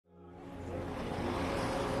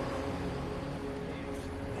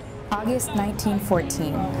August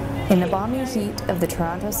 1914. In the balmy heat of the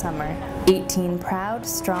Toronto summer, 18 proud,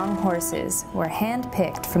 strong horses were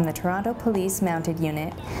hand-picked from the Toronto Police Mounted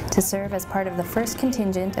Unit to serve as part of the first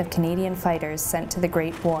contingent of Canadian fighters sent to the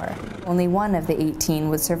Great War. Only one of the 18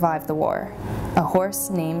 would survive the war, a horse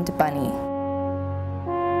named Bunny.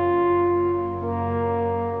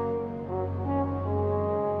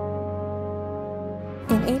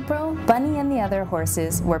 In April, Bunny and the other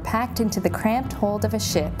horses were packed into the cramped hold of a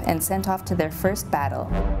ship and sent off to their first battle.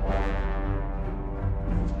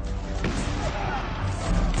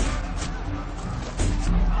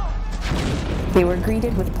 They were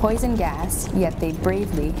greeted with poison gas, yet they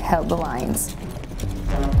bravely held the lines.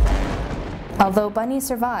 Although Bunny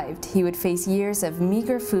survived, he would face years of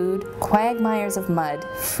meager food, quagmires of mud,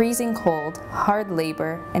 freezing cold, hard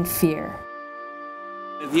labor, and fear.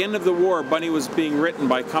 At the end of the war, Bunny was being ridden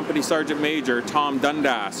by Company Sergeant Major Tom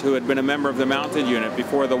Dundas, who had been a member of the Mounted Unit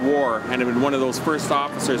before the war and had been one of those first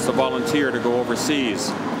officers to volunteer to go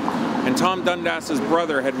overseas. And Tom Dundas's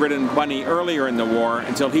brother had ridden Bunny earlier in the war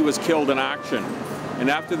until he was killed in action. And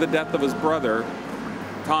after the death of his brother,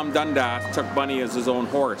 Tom Dundas took Bunny as his own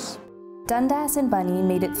horse. Dundas and Bunny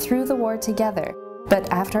made it through the war together, but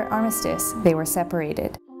after armistice, they were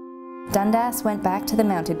separated. Dundas went back to the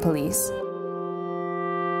Mounted Police.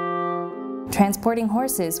 Transporting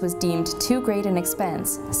horses was deemed too great an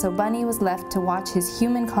expense, so Bunny was left to watch his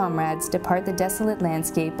human comrades depart the desolate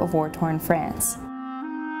landscape of war-torn France.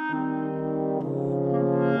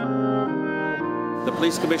 The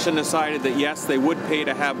police commission decided that yes, they would pay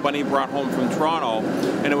to have Bunny brought home from Toronto,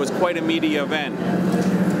 and it was quite a media event.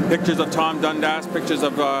 Pictures of Tom Dundas, pictures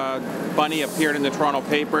of Bunny appeared in the Toronto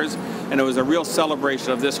papers, and it was a real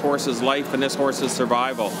celebration of this horse's life and this horse's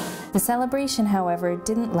survival. The celebration, however,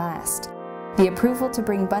 didn't last. The approval to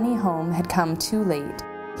bring Bunny home had come too late.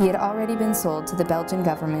 He had already been sold to the Belgian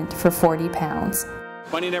government for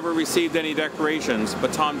 £40. Bunny never received any decorations,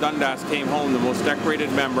 but Tom Dundas came home the most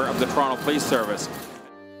decorated member of the Toronto Police Service.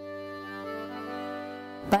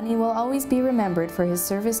 Bunny will always be remembered for his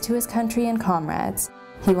service to his country and comrades.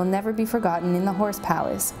 He will never be forgotten in the Horse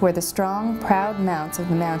Palace, where the strong, proud mounts of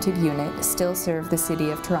the Mounted Unit still serve the city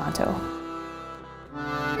of Toronto.